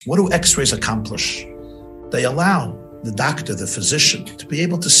What do x-rays accomplish? They allow the doctor, the physician, to be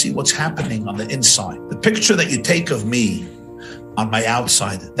able to see what's happening on the inside. The picture that you take of me on my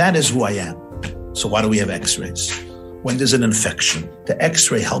outside, that is who I am. So why do we have x-rays? When there's an infection, the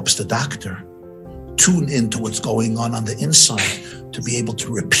x-ray helps the doctor tune into what's going on the inside to be able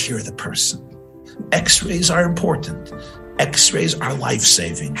to repair the person. X-rays are important. X-rays are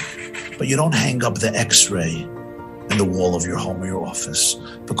life-saving, but you don't hang up the x-ray in the wall of your home or your office,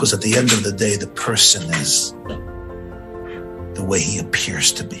 because at the end of the day, the person is the way he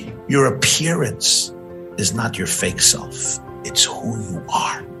appears to be. Your appearance is not your fake self. It's who you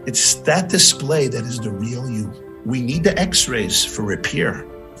are. It's that display that is the real you. We need the x-rays for repair,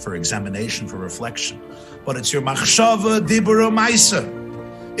 for examination, for reflection. But it's your machshava, dibur, maisa.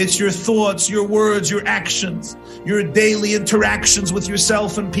 It's your thoughts, your words, your actions, your daily interactions with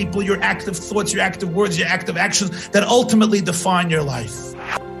yourself and people, your active thoughts, your active words, your active actions that ultimately define your life.